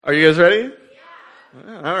Are you guys ready?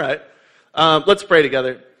 Yeah. All right. Let's pray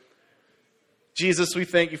together. Jesus, we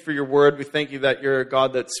thank you for your word. We thank you that you're a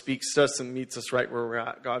God that speaks to us and meets us right where we're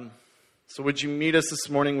at, God. So would you meet us this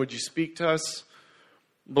morning? Would you speak to us?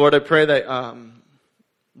 Lord, I pray that,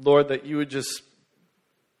 Lord, that you would just,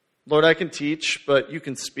 Lord, I can teach, but you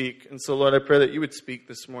can speak. And so, Lord, I pray that you would speak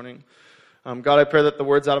this morning. God, I pray that the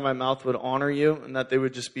words out of my mouth would honor you and that they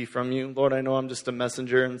would just be from you. Lord, I know I'm just a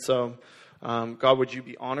messenger, and so, God, would you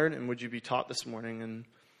be honored and would you be taught this morning?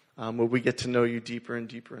 And would we get to know you deeper and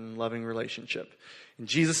deeper in loving relationship? In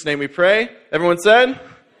Jesus' name we pray. Everyone said?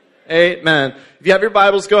 Amen. If you have your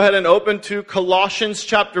Bibles, go ahead and open to Colossians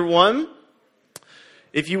chapter 1.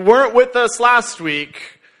 If you weren't with us last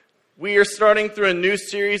week, we are starting through a new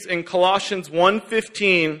series in Colossians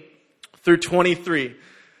 1:15 through 23.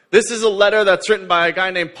 This is a letter that's written by a guy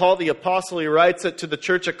named Paul the Apostle. He writes it to the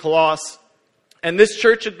church at Colossus. And this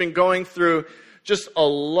church had been going through just a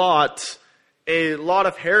lot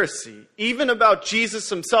of heresy, even about Jesus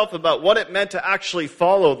himself, about what it meant to actually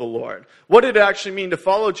follow the Lord. What did it actually mean to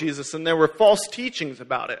follow Jesus? And there were false teachings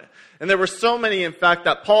about it. And there were so many, in fact,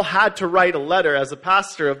 that Paul had to write a letter as a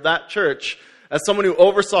pastor of that church, as someone who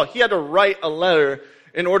oversaw. He had to write a letter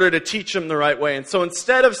in order to teach them the right way. And so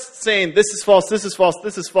instead of saying, this is false, this is false,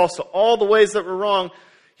 this is false, so all the ways that were wrong,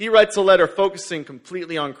 he writes a letter focusing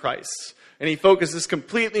completely on Christ. And he focuses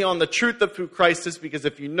completely on the truth of who Christ is, because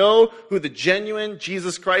if you know who the genuine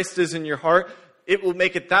Jesus Christ is in your heart, it will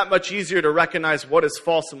make it that much easier to recognize what is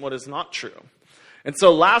false and what is not true. And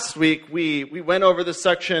so last week, we went over this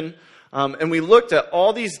section, and we looked at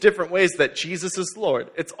all these different ways that Jesus is Lord.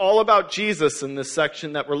 It's all about Jesus in this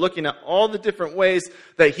section, that we're looking at all the different ways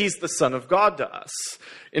that he's the Son of God to us.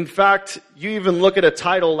 In fact, you even look at a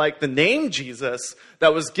title like the name Jesus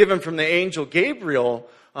that was given from the angel Gabriel.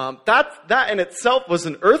 That in itself was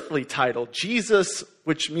an earthly title. Jesus,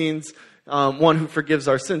 which means one who forgives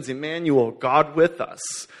our sins. Emmanuel, God with us.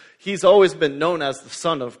 He's always been known as the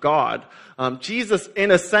Son of God. Jesus,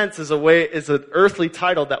 in a sense, is an earthly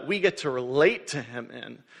title that we get to relate to him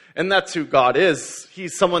in. And that's who God is.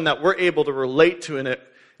 He's someone that we're able to relate to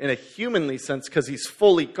in a humanly sense, because he's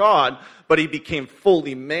fully God, but he became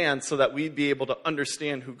fully man so that we'd be able to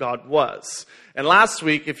understand who God was. And last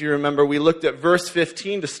week, if you remember, we looked at verse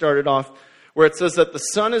 15 to start it off, where it says that the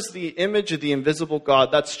Son is the image of the invisible God.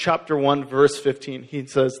 That's chapter 1, verse 15. He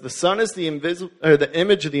says, the Son is the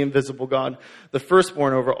image of the invisible God, the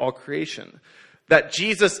firstborn over all creation. That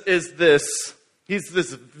Jesus is he's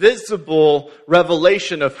this visible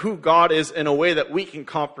revelation of who God is in a way that we can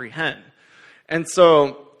comprehend. And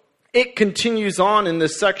so it continues on in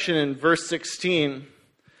this section in verse 16,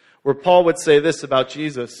 where Paul would say this about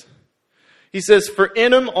Jesus. He says, for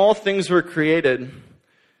in him all things were created,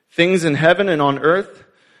 things in heaven and on earth,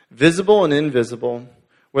 visible and invisible,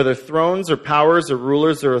 whether thrones or powers or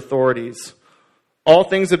rulers or authorities. All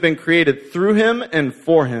things have been created through him and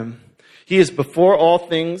for him. He is before all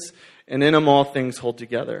things, and in him all things hold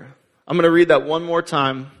together. I'm going to read that one more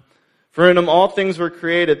time. For in him all things were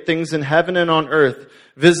created, things in heaven and on earth,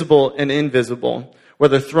 visible and invisible,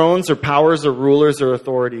 whether thrones or powers or rulers or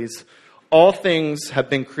authorities. All things have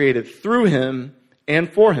been created through him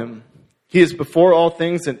and for him. He is before all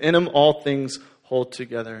things, and in him all things hold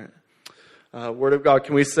together. Word of God.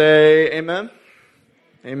 Can we say amen?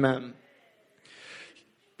 Amen.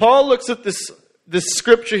 Paul looks at this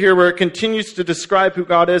scripture here where it continues to describe who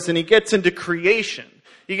God is, and he gets into creation.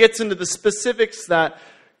 He gets into the specifics that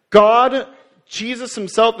God, Jesus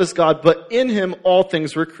himself is God, but in him all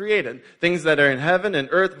things were created. Things that are in heaven and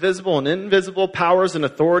earth, visible and invisible, powers and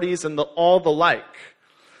authorities, and all the like.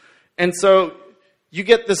 And so you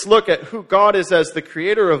get this look at who God is as the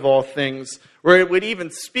creator of all things, where it would even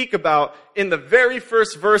speak about, in the very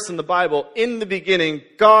first verse in the Bible, in the beginning,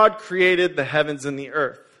 God created the heavens and the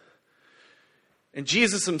earth. And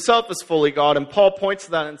Jesus himself is fully God, and Paul points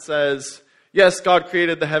to that and says, yes, God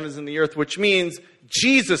created the heavens and the earth, which means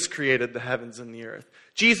Jesus created the heavens and the earth.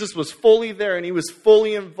 Jesus was fully there, and he was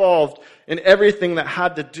fully involved in everything that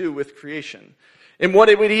had to do with creation. And what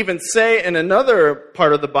it would even say in another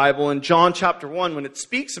part of the Bible, in John chapter 1, when it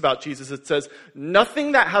speaks about Jesus, it says,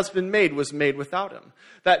 nothing that has been made was made without him.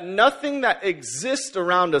 That nothing that exists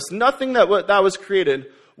around us, nothing that was created,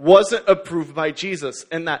 wasn't approved by Jesus.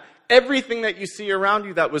 And that everything that you see around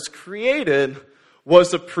you that was created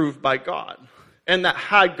was approved by God. And that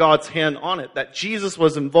had God's hand on it. That Jesus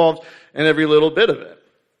was involved in every little bit of it.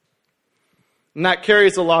 And that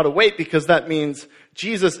carries a lot of weight, because that means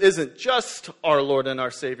Jesus isn't just our Lord and our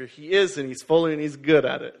Savior. He is, and he's fully, and he's good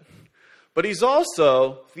at it. but he's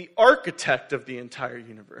also the architect of the entire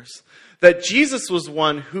universe. That Jesus was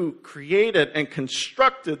one who created and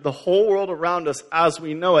constructed the whole world around us as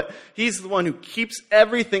we know it. He's the one who keeps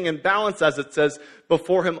everything in balance, as it says,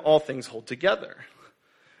 before him all things hold together.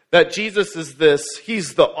 That Jesus is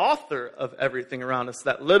he's the author of everything around us.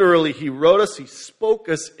 That literally he wrote us, he spoke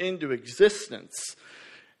us into existence.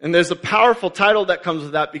 And there's a powerful title that comes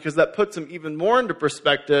with that because that puts him even more into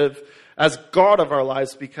perspective as God of our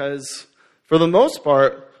lives, because for the most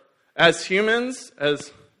part, as humans,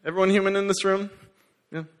 as everyone human in this room?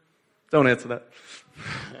 Yeah? Don't answer that.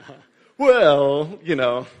 Well,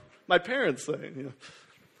 my parents say,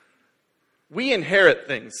 we inherit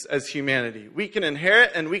things as humanity. We can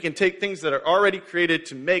inherit and we can take things that are already created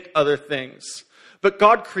to make other things. But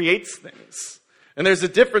God creates things. And there's a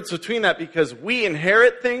difference between that because we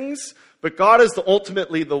inherit things, but God is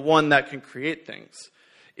ultimately the one that can create things.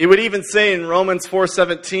 It would even say in Romans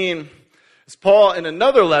 4:17, as Paul in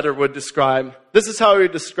another letter would describe, this is how he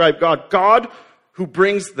would describe God. God who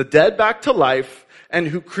brings the dead back to life and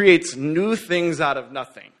who creates new things out of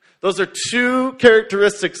nothing. Those are two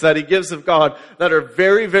characteristics that he gives of God that are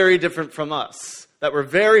very, very different from us. That we're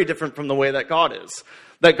very different from the way that God is.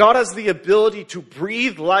 That God has the ability to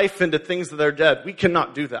breathe life into things that are dead. We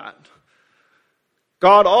cannot do that.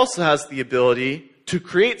 God also has the ability to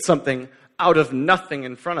create something out of nothing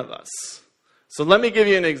in front of us. So let me give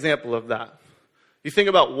you an example of that. You think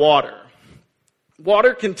about water.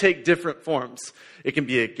 Water can take different forms. It can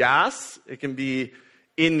be a gas. It can be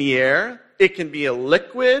in the air. It can be a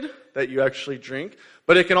liquid that you actually drink.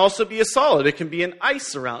 But it can also be a solid. It can be an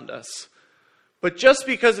ice around us. But just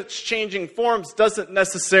because it's changing forms doesn't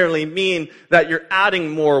necessarily mean that you're adding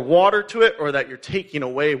more water to it or that you're taking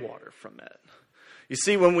away water from it. You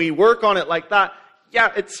see, when we work on it like that,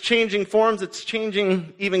 yeah, it's changing forms, it's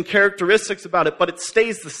changing even characteristics about it, but it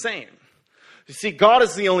stays the same. You see, God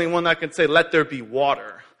is the only one that can say, let there be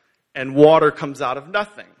water, and water comes out of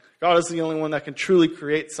nothing. God is the only one that can truly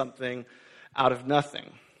create something out of nothing.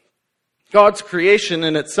 God's creation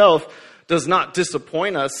in itself does not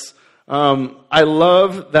disappoint us. I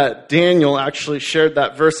love that Daniel actually shared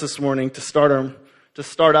that verse this morning to start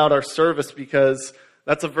out our service, because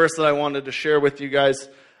that's a verse that I wanted to share with you guys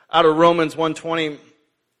out of Romans 1:20,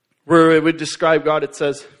 where it would describe God. It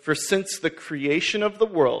says, "For since the creation of the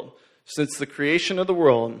world,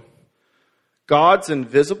 God's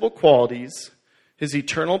invisible qualities, his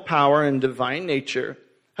eternal power and divine nature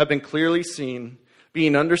have been clearly seen,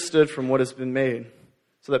 being understood from what has been made,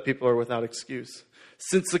 so that people are without excuse."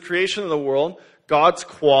 Since the creation of the world, God's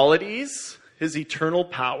qualities, his eternal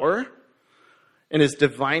power, and his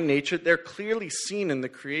divine nature, they're clearly seen in the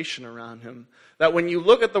creation around him. That when you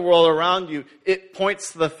look at the world around you, it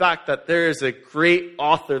points to the fact that there is a great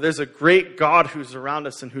author, there's a great God who's around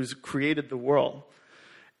us and who's created the world.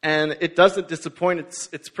 And it doesn't disappoint.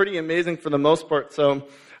 It's pretty amazing for the most part. So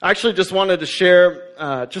I actually just wanted to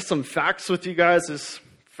share just some facts with you guys. Just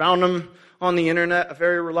found them on the internet, a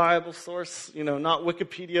very reliable source, not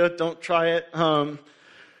Wikipedia, don't try it.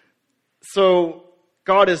 So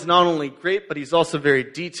God is not only great, but he's also very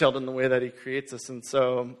detailed in the way that he creates us. And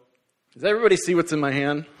so, does everybody see what's in my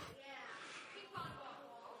hand?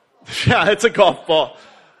 Yeah, it's a golf ball.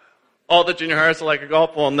 All the junior hires are like a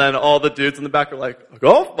golf ball, and then all the dudes in the back are like, a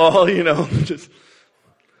golf ball, This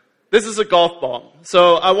is a golf ball.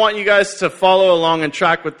 So I want you guys to follow along and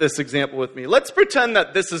track with this example with me. Let's pretend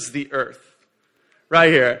that this is the earth. Right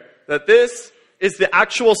here. That this is the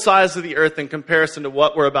actual size of the earth in comparison to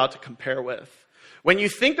what we're about to compare with. When you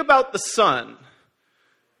think about the sun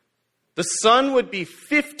would be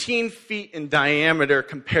 15 feet in diameter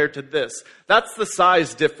compared to this. That's the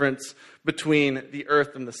size difference between the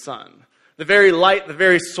earth and the sun. The very light, the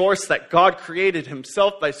very source that God created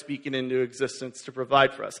himself by speaking into existence to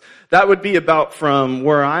provide for us. That would be about from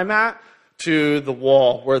where I'm at to the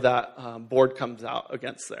wall where that board comes out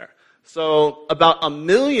against there. So about 1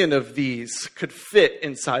 million of these could fit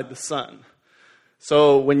inside the sun.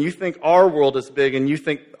 So when you think our world is big and you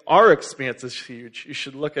think our expanse is huge, you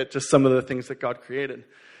should look at just some of the things that God created.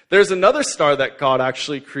 There's another star that God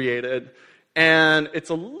actually created, and it's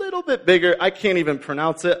a little bit bigger. I can't even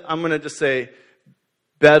pronounce it. I'm going to just say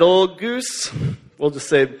Betelgeuse. We'll just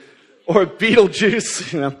say, or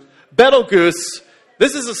Betelgeuse. Betelgeuse.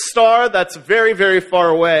 This is a star that's very, very far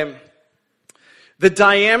away. The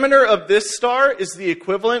diameter of this star is the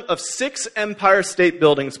equivalent of 6 Empire State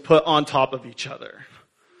Buildings put on top of each other.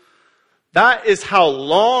 That is how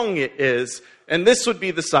long it is, and this would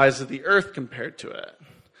be the size of the Earth compared to it.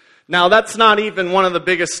 Now, that's not even one of the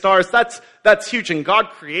biggest stars. That's huge, and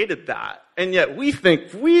God created that. And yet we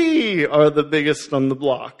think we are the biggest on the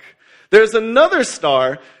block. There's another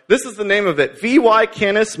star. This is the name of it, VY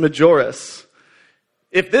Canis Majoris.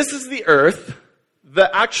 If this is the Earth,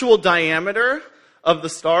 the actual diameter of the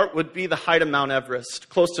star would be the height of Mount Everest,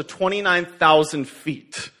 close to 29,000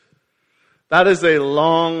 feet. That is a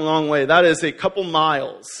long, long way. That is a couple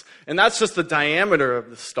miles. And that's just the diameter of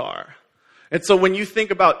the star. And so when you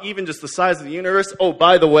think about even just the size of the universe, oh,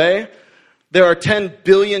 by the way, there are 10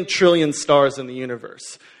 billion trillion stars in the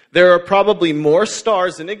universe. There are probably more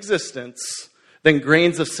stars in existence than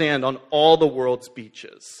grains of sand on all the world's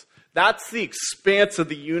beaches. That's the expanse of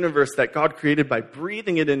the universe that God created by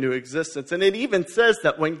breathing it into existence. And it even says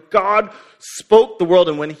that when God spoke the world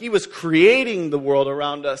and when he was creating the world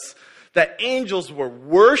around us, that angels were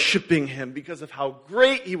worshiping him because of how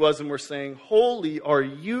great he was and were saying, holy are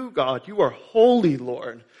you, God. You are holy,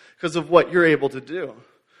 Lord, because of what you're able to do.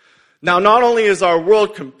 Now, not only is our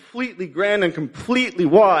world completely grand and completely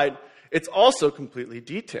wide, it's also completely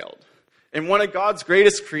detailed. And one of God's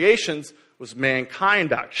greatest creations was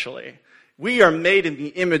mankind, actually. We are made in the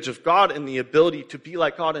image of God and the ability to be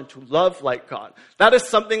like God and to love like God. That is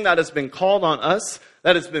something that has been called on us,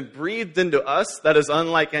 that has been breathed into us, that is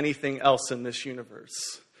unlike anything else in this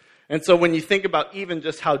universe. And so when you think about even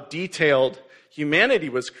just how detailed humanity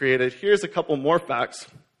was created, here's a couple more facts.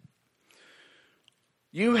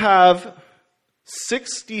 You have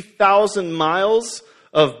 60,000 miles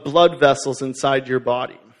of blood vessels inside your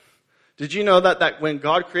body. Did you know that when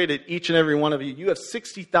God created each and every one of you, you have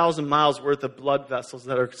 60,000 miles worth of blood vessels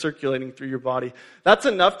that are circulating through your body? That's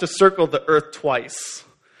enough to circle the earth twice.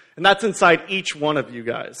 And that's inside each one of you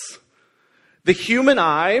guys. The human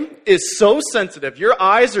eye is so sensitive. Your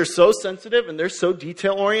eyes are so sensitive and they're so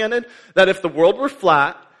detail-oriented that if the world were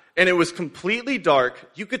flat and it was completely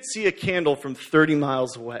dark, you could see a candle from 30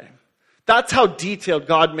 miles away. That's how detailed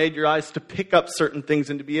God made your eyes to pick up certain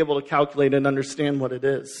things and to be able to calculate and understand what it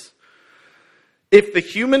is. If the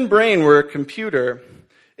human brain were a computer,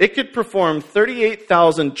 it could perform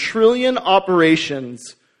 38,000 trillion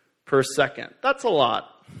operations per second. That's a lot.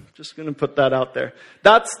 Just going to put that out there.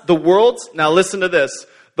 That's the world's, now listen to this,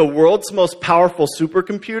 the world's most powerful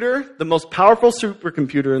supercomputer, the most powerful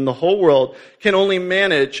supercomputer in the whole world can only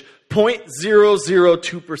manage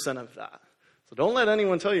 0.002% of that. So don't let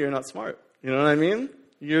anyone tell you you're not smart. You know what I mean?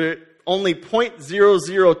 You're only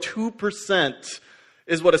 0.002%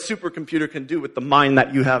 is what a supercomputer can do with the mind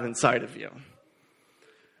that you have inside of you.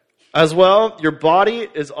 As well, your body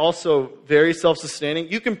is also very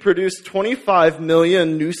self-sustaining. You can produce 25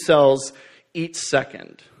 million new cells each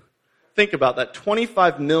second. Think about that.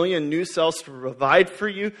 25 million new cells to provide for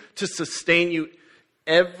you, to sustain you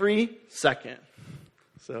every second.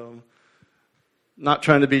 So, not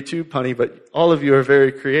trying to be too punny, but all of you are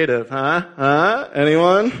very creative, huh?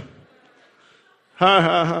 Anyone? Ha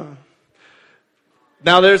ha ha.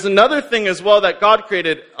 Now, there's another thing as well that God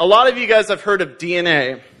created. A lot of you guys have heard of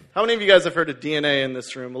DNA. How many of you guys have heard of DNA in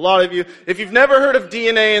this room? A lot of you. If you've never heard of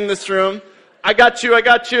DNA in this room, I got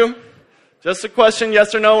you. Just a question,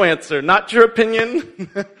 yes or no answer. Not your opinion.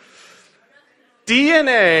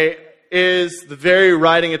 DNA is the very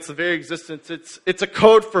writing, it's the very existence. It's a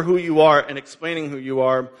code for who you are and explaining who you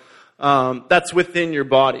are. That's within your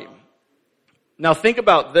body. Now think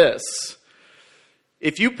about this.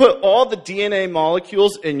 If you put all the DNA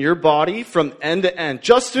molecules in your body from end to end,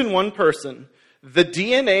 just in one person, the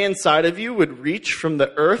DNA inside of you would reach from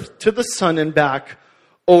the earth to the sun and back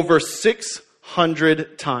over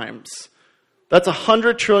 600 times. That's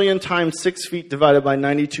 100 trillion times 6 feet divided by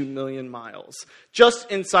 92 million miles. Just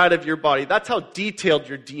inside of your body. That's how detailed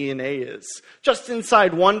your DNA is. Just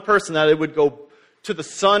inside one person that it would go to the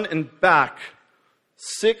sun and back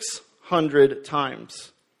 600 times.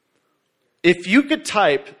 If you could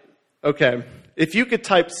type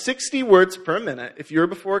 60 words per minute, if you were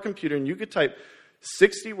before a computer and you could type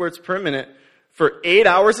 60 words per minute for 8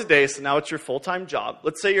 hours a day, so now it's your full-time job.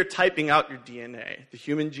 Let's say you're typing out your DNA. The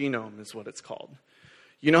human genome is what it's called.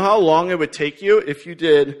 You know how long it would take you if you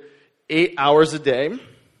did 8 hours a day,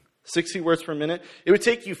 60 words per minute? It would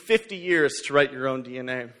take you 50 years to write your own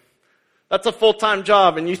DNA. That's a full-time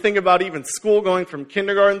job, and you think about even school going from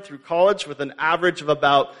kindergarten through college with an average of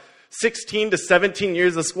about 16 to 17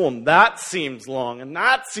 years of school, and that seems long, and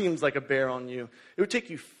that seems like a bear on you. It would take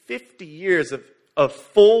you 50 years of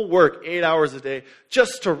full work, 8 hours a day,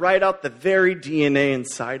 just to write out the very DNA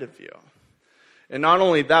inside of you. And not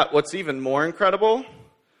only that, what's even more incredible,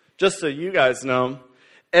 just so you guys know,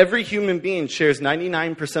 every human being shares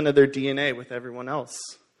 99% of their DNA with everyone else.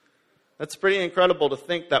 That's pretty incredible to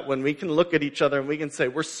think that when we can look at each other and we can say,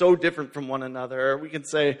 we're so different from one another, or we can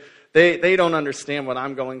say, they don't understand what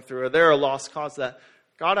I'm going through, or they're a lost cause, that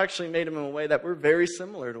God actually made him in a way that we're very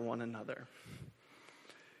similar to one another.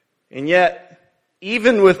 And yet,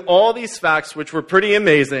 even with all these facts, which were pretty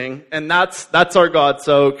amazing, and that's our God.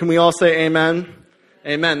 So can we all say amen?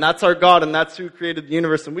 Amen. That's our God, and that's who created the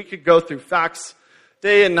universe. And we could go through facts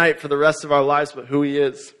day and night for the rest of our lives, but who he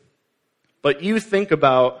is. But you think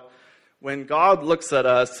about when God looks at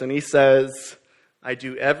us and he says, I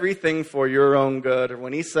do everything for your own good. Or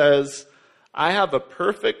when he says, I have a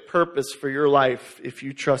perfect purpose for your life if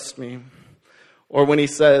you trust me. Or when he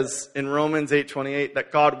says in Romans 8:28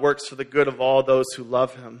 that God works for the good of all those who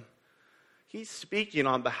love him. He's speaking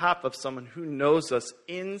on behalf of someone who knows us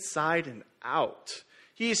inside and out.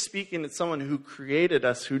 He's speaking to someone who created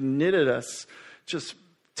us, who knitted us just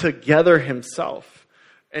together himself.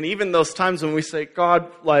 And even those times when we say,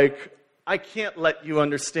 God, I can't let you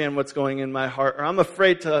understand what's going in my heart, or I'm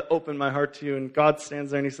afraid to open my heart to you, and God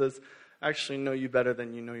stands there and he says, I actually know you better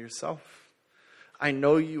than you know yourself. I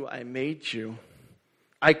know you, I made you.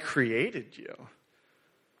 I created you.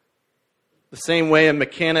 The same way a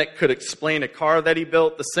mechanic could explain a car that he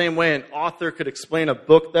built, the same way an author could explain a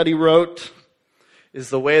book that he wrote,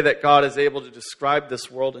 is the way that God is able to describe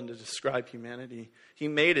this world and to describe humanity. He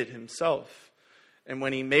made it himself. And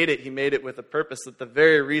when he made it with a purpose, that the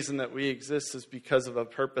very reason that we exist is because of a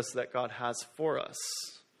purpose that God has for us.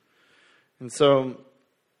 And so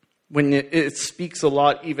when it speaks a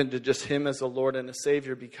lot even to just him as a Lord and a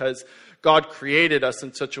Savior, because God created us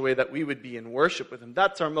in such a way that we would be in worship with him.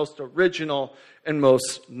 That's our most original and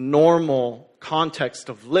most normal context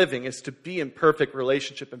of living, is to be in perfect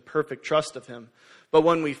relationship and perfect trust of him. But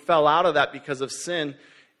when we fell out of that because of sin,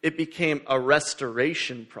 it became a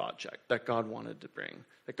restoration project that God wanted to bring.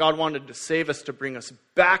 That God wanted to save us, to bring us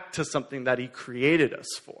back to something that he created us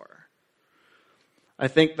for. I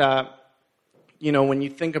think that, when you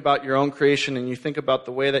think about your own creation and you think about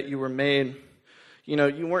the way that you were made,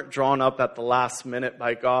 you weren't drawn up at the last minute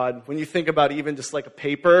by God. When you think about even just like a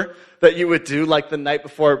paper that you would do like the night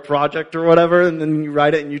before a project or whatever, and then you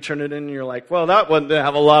write it and you turn it in and you're like, well, that one didn't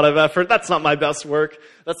have a lot of effort. That's not my best work.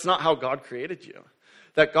 That's not how God created you.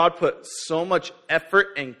 That God put so much effort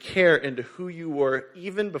and care into who you were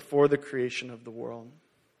even before the creation of the world.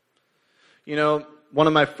 One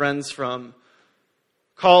of my friends from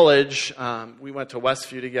college, we went to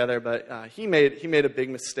Westview together, but he made a big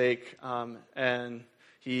mistake, and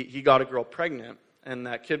he got a girl pregnant, and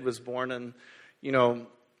that kid was born, and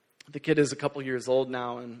the kid is a couple years old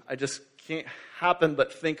now, and I just can't happen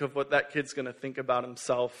but think of what that kid's going to think about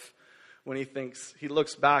himself when he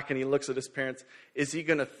looks back and he looks at his parents. Is he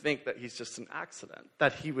going to think that he's just an accident,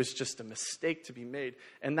 that he was just a mistake to be made?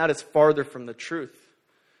 And that is farther from the truth.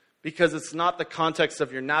 Because it's not the context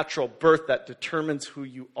of your natural birth that determines who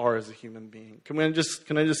you are as a human being. Can I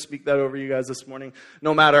just speak that over you guys this morning?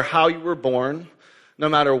 No matter how you were born, no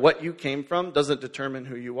matter what you came from, doesn't determine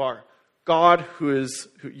who you are. God, who is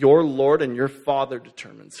your Lord and your Father,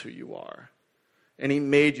 determines who you are. And he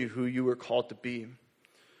made you who you were called to be.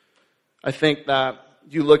 I think that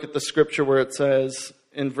you look at the scripture where it says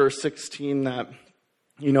in verse 16 that,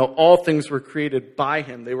 all things were created by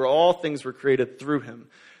him. All things were created through him.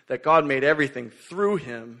 That God made everything through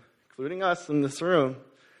him, including us in this room.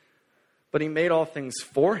 But he made all things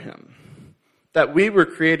for him. That we were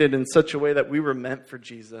created in such a way that we were meant for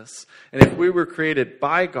Jesus. And if we were created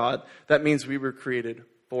by God, that means we were created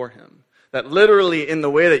for him. That literally in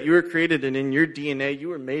the way that you were created and in your DNA, you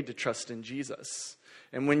were made to trust in Jesus.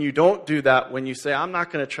 And when you don't do that, when you say, I'm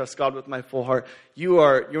not going to trust God with my full heart,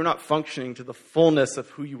 you're not functioning to the fullness of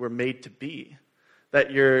who you were made to be.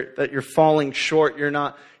 That you're falling short. You're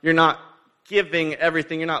not giving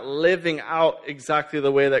everything. You're not living out exactly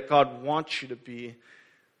the way that God wants you to be.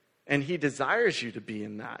 And he desires you to be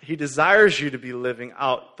in that. He desires you to be living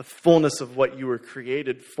out the fullness of what you were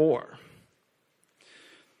created for.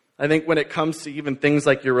 I think when it comes to even things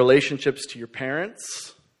like your relationships to your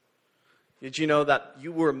parents, did you know that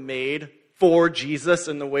you were made for Jesus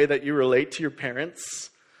in the way that you relate to your parents?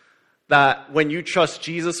 That when you trust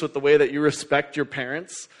Jesus with the way that you respect your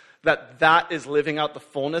parents, that is living out the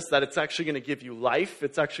fullness, that it's actually going to give you life.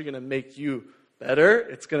 It's actually going to make you better.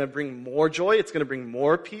 It's going to bring more joy. It's going to bring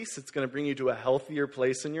more peace. It's going to bring you to a healthier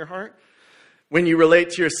place in your heart. When you relate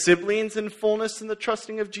to your siblings in fullness in the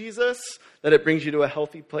trusting of Jesus, that it brings you to a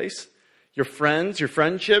healthy place. Your friends, your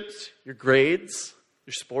friendships, your grades,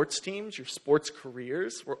 your sports teams, your sports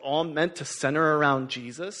careers were all meant to center around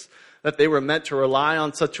Jesus. That they were meant to rely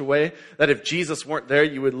on such a way that if Jesus weren't there,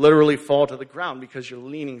 you would literally fall to the ground because you're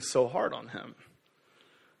leaning so hard on him.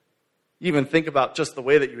 Even think about just the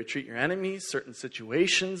way that you would treat your enemies, certain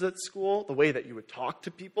situations at school, the way that you would talk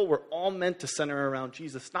to people were all meant to center around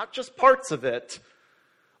Jesus. Not just parts of it,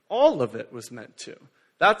 All of it was meant to.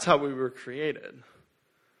 That's how we were created.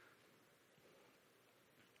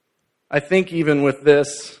 I think even with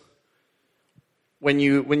this, when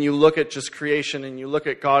you look at just creation and you look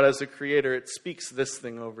at God as a creator, it speaks this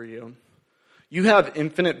thing over you. You have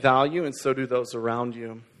infinite value, and so do those around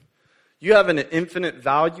you. You have an infinite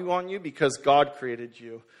value on you because God created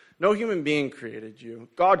you. No human being created you.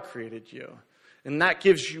 God created you. And that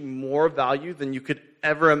gives you more value than you could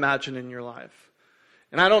ever imagine in your life.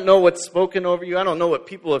 And I don't know what's spoken over you. I don't know what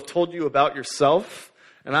people have told you about yourself.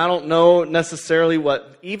 And I don't know necessarily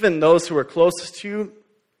what even those who are closest to you,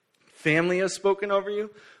 family, has spoken over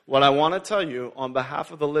you. What I want to tell you on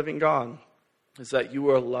behalf of the living God is that you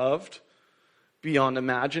are loved beyond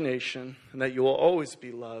imagination and that you will always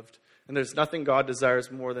be loved. And there's nothing God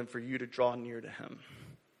desires more than for you to draw near to him.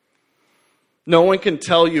 No one can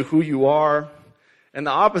tell you who you are. And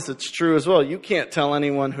the opposite's true as well. You can't tell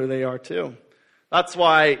anyone who they are too. That's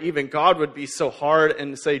why even God would be so hard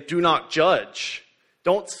and say, do not judge.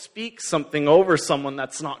 Don't speak something over someone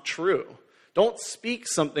that's not true. Don't speak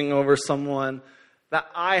something over someone that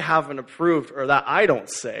I haven't approved or that I don't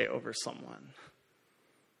say over someone.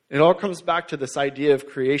 It all comes back to this idea of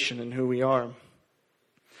creation and who we are.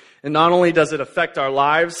 And not only does it affect our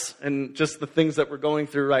lives and just the things that we're going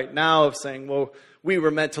through right now of saying, well, we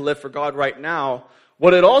were meant to live for God right now.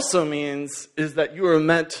 What it also means is that you are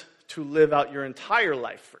meant to live out your entire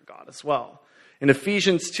life for God as well. In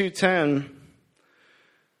Ephesians 2:10,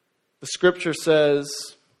 the scripture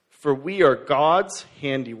says, for we are God's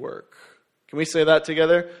handiwork. Can we say that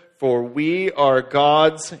together? For we are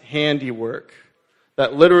God's handiwork.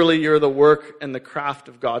 That literally you're the work and the craft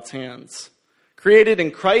of God's hands. Created in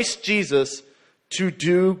Christ Jesus to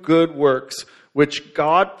do good works, which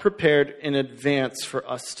God prepared in advance for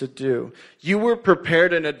us to do. You were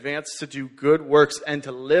prepared in advance to do good works and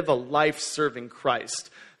to live a life serving Christ.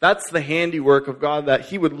 That's the handiwork of God, that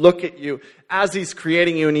he would look at you as he's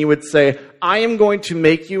creating you and he would say, I am going to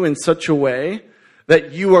make you in such a way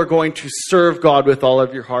that you are going to serve God with all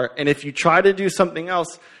of your heart. And if you try to do something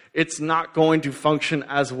else, it's not going to function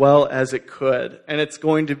as well as it could. And it's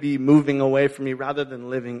going to be moving away from me rather than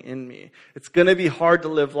living in me. It's going to be hard to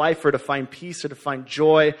live life or to find peace or to find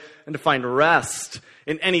joy and to find rest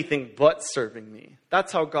in anything but serving me.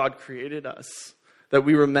 That's how God created us, that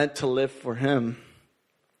we were meant to live for him.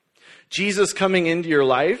 Jesus coming into your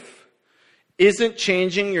life isn't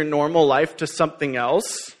changing your normal life to something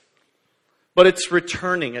else, but it's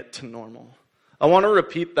returning it to normal. I want to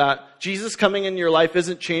repeat that. Jesus coming into your life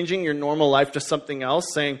isn't changing your normal life to something else,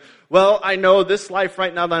 saying, well, I know this life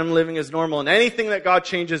right now that I'm living is normal, and anything that God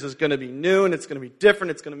changes is going to be new, and it's going to be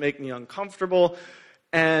different, it's going to make me uncomfortable.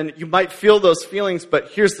 And you might feel those feelings, but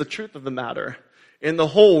here's the truth of the matter. In the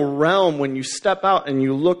whole realm, when you step out and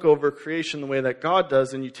you look over creation the way that God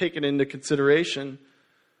does, and you take it into consideration,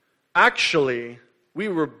 actually, we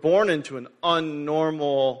were born into an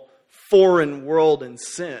unnormal, foreign world in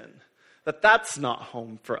sin. That's not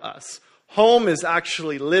home for us. Home is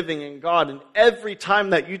actually living in God. And every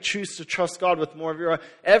time that you choose to trust God with more of your heart,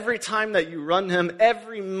 every time that you run him,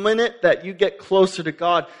 every minute that you get closer to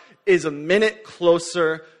God is a minute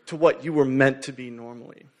closer to what you were meant to be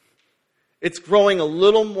normally. It's growing a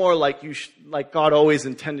little more like God always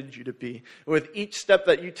intended you to be. And with each step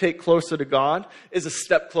that you take closer to God is a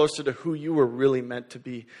step closer to who you were really meant to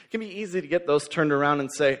be. It can be easy to get those turned around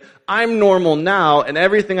and say, I'm normal now, and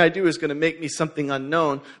everything I do is going to make me something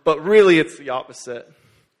unknown. But really, it's the opposite.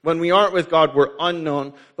 When we aren't with God, we're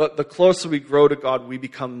unknown. But the closer we grow to God, we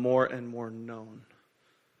become more and more known.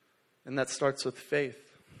 And that starts with faith.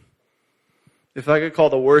 If I could call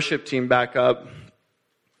the worship team back up.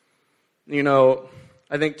 You know,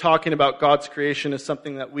 I think talking about God's creation is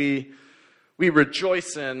something that we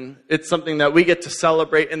rejoice in. It's something that we get to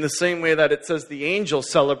celebrate in the same way that it says the angels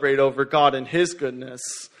celebrate over God and his goodness,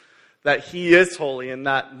 that he is holy and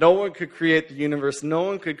that no one could create the universe, no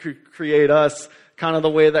one could create us kind of the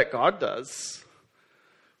way that God does.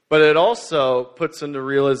 But it also puts into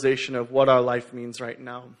realization of what our life means right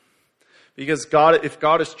now. Because God, if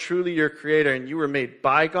God is truly your creator and you were made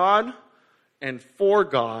by God and for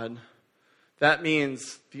God, that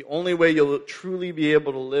means the only way you'll truly be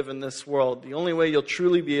able to live in this world, the only way you'll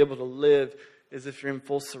truly be able to live is if you're in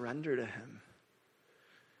full surrender to him.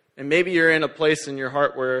 And maybe you're in a place in your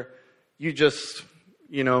heart where you just,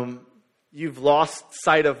 you've lost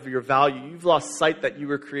sight of your value. You've lost sight that you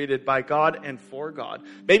were created by God and for God.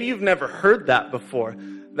 Maybe you've never heard that before.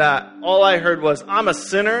 That all I heard was, I'm a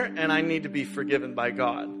sinner and I need to be forgiven by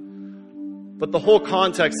God. But the whole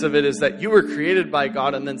context of it is that you were created by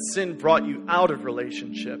God and then sin brought you out of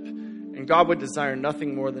relationship. And God would desire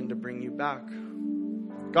nothing more than to bring you back.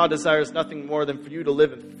 God desires nothing more than for you to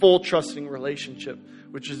live in full trusting relationship,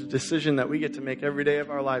 which is a decision that we get to make every day of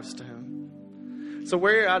our lives to Him. So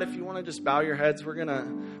where you're at, if you want to just bow your heads, we're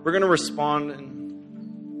gonna respond,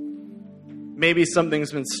 and maybe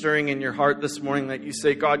something's been stirring in your heart this morning that you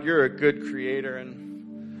say, God, you're a good creator,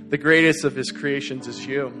 and the greatest of His creations is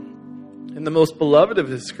you, and the most beloved of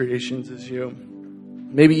His creations is you.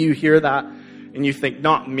 Maybe you hear that and you think,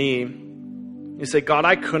 not me. You say, God,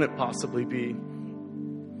 I couldn't possibly be.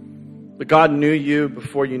 But God knew you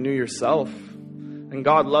before you knew yourself. And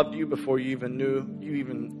God loved you before you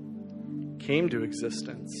even came to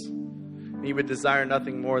existence. And He would desire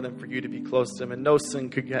nothing more than for you to be close to Him. And no sin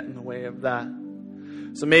could get in the way of that.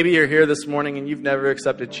 So maybe you're here this morning and you've never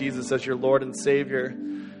accepted Jesus as your Lord and Savior.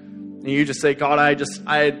 And you just say, God,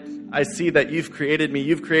 I see that you've created me.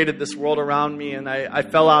 You've created this world around me. And I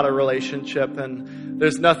fell out of relationship. And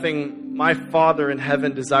there's nothing my Father in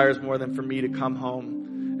heaven desires more than for me to come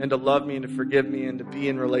home and to love me and to forgive me and to be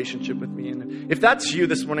in relationship with me. And if that's you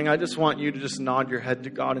this morning, I just want you to just nod your head to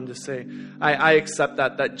God and just say, I accept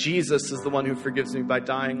that Jesus is the one who forgives me by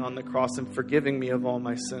dying on the cross and forgiving me of all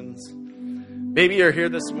my sins. Maybe you're here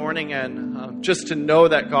this morning and just to know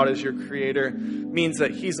that God is your creator means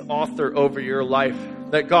that He's author over your life,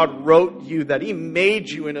 that God wrote you, that He made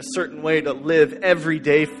you in a certain way to live every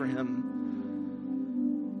day for Him.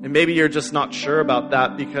 And maybe you're just not sure about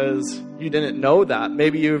that because you didn't know that.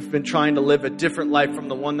 Maybe you've been trying to live a different life from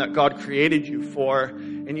the one that God created you for,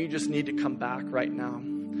 and you just need to come back right now.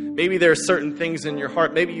 Maybe there are certain things in your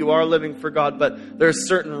heart. Maybe you are living for God, but there are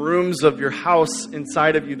certain rooms of your house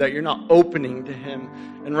inside of you that you're not opening to Him.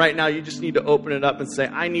 And right now you just need to open it up and say,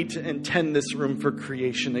 I need to intend this room for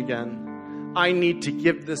creation again. I need to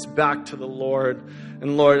give this back to the Lord.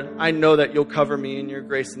 And Lord, I know that you'll cover me in your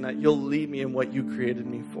grace and that you'll lead me in what you created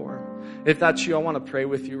me for. If that's you, I want to pray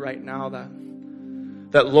with you right now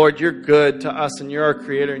that Lord, you're good to us and you're our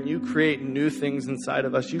creator and you create new things inside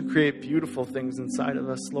of us. You create beautiful things inside of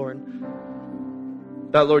us, Lord.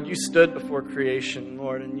 That, Lord, you stood before creation,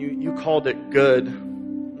 Lord, and you called it good.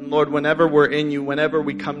 And Lord, whenever we're in you, whenever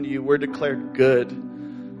we come to you, we're declared good.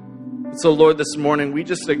 So, Lord, this morning, we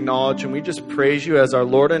just acknowledge and we just praise you as our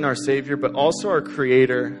Lord and our Savior, but also our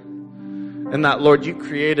Creator. And that, Lord, you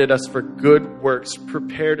created us for good works,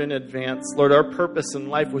 prepared in advance. Lord, our purpose in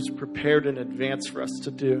life was prepared in advance for us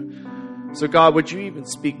to do. So, God, would you even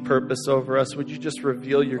speak purpose over us? Would you just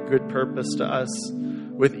reveal your good purpose to us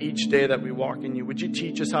with each day that we walk in you? Would you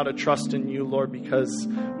teach us how to trust in you, Lord, because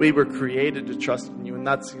we were created to trust in you, and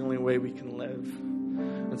that's the only way we can live.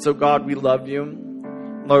 And so, God, we love you.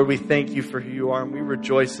 Lord, we thank you for who you are, and we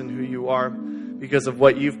rejoice in who you are because of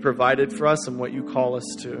what you've provided for us and what you call us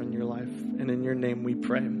to in your life. And in your name we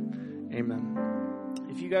pray. Amen.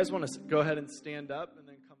 If you guys want to go ahead and stand up.